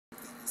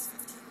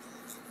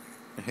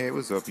Hey,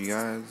 what's up, you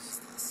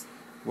guys?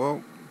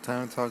 Well,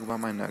 time to talk about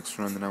my next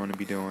run that I want to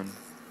be doing.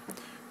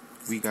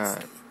 We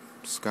got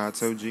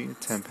Scott's OG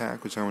 10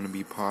 pack, which I want to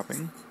be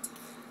popping.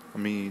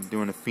 I'm going to be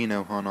doing a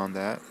pheno hunt on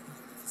that.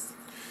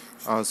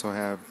 I also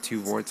have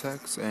 2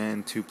 Vortex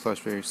and 2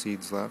 Plush Fairy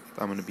seeds left.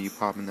 I'm going to be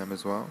popping them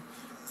as well.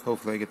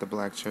 Hopefully, I get the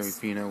Black Cherry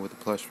Pheno with the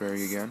Plush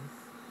Fairy again.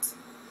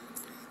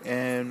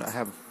 And I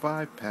have a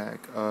 5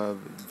 pack of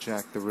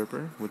Jack the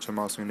Ripper, which I'm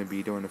also going to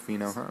be doing a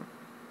pheno hunt.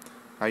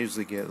 I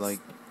usually get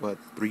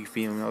 3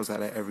 females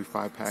out of every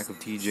 5 pack of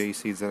TJ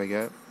seeds that I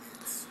get.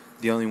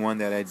 The only one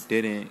that I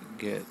didn't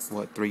get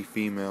 3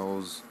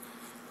 females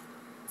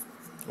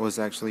was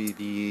actually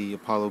the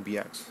Apollo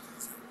BX.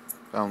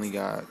 I only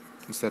got,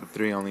 instead of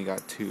 3, I only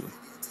got 2.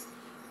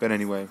 But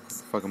anyway,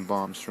 fucking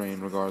bomb strain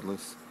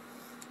regardless.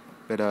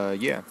 But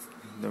yeah,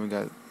 then we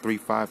got 3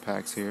 5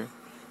 packs here.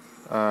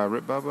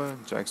 Rip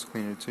Bubba, Jack's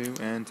Cleaner 2,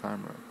 and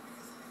Time Run.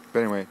 But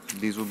anyway,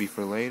 these will be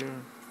for later.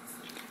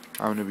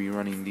 I'm going to be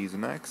running these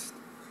next.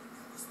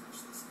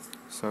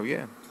 So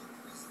yeah,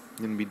 I'm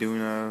going to be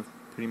doing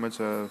pretty much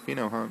a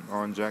pheno hunt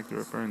on Jack the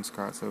Ripper and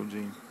Scott's OG.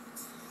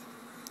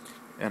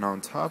 And on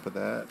top of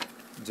that,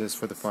 just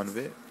for the fun of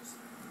it,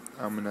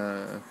 I'm going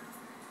to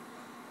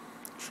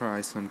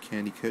try some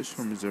Candy Kush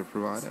from Reserve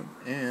Provider.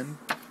 And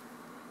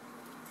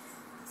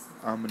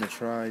I'm going to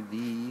try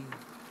the...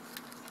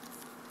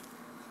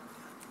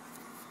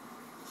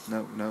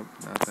 Nope, not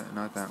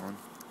that one.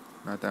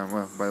 Not that one.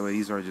 Well, by the way,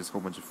 these are just a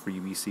whole bunch of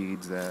freebie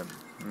seeds that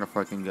I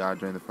fucking got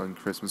during the fucking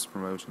Christmas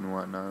promotion and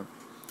whatnot.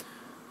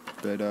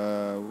 But,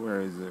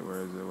 where is it?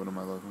 What am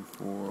I looking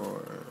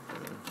for?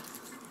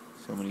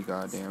 So many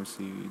goddamn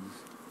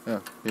seeds.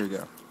 Oh, here we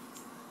go.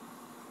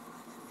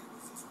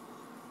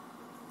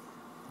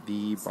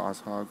 The Boss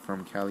Hog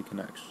from Cali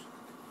Connection.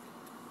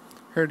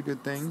 Heard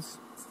good things.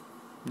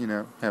 You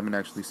know, haven't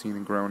actually seen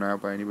it grown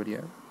out by anybody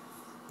yet.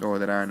 Or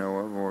that I know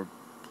of, or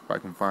I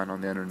can find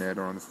on the internet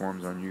or on the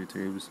forums on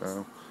YouTube,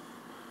 so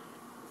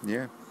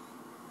yeah.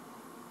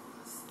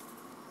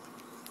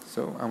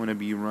 So I'm gonna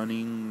be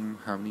running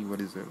how many?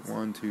 What is it?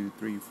 1, 2,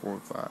 3, 4,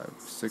 5,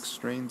 6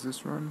 strains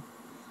this run.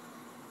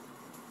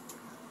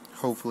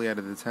 Hopefully, out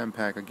of the 10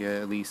 pack, I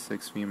get at least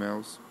 6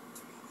 females.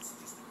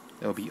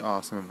 It'll be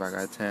awesome if I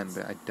got 10,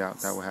 but I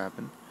doubt that will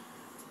happen.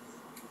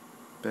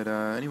 But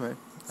anyway,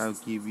 I'll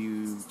keep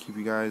you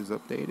guys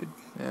updated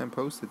and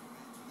posted.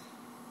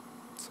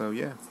 So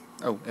yeah.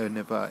 Oh, and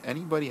if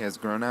anybody has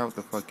grown out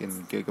the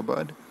fucking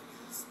Gigabud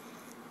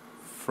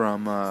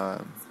from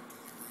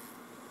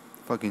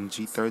fucking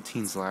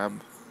G13's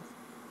lab,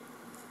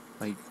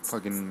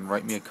 fucking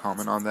write me a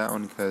comment on that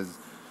one, because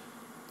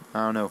I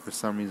don't know, for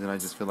some reason I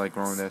just feel like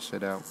growing that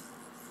shit out.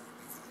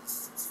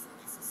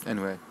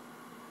 Anyway.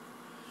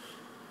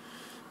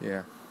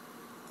 Yeah.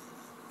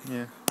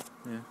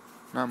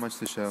 Not much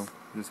to show.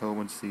 Just a whole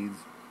bunch of seeds.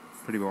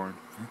 Pretty boring.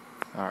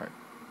 Alright.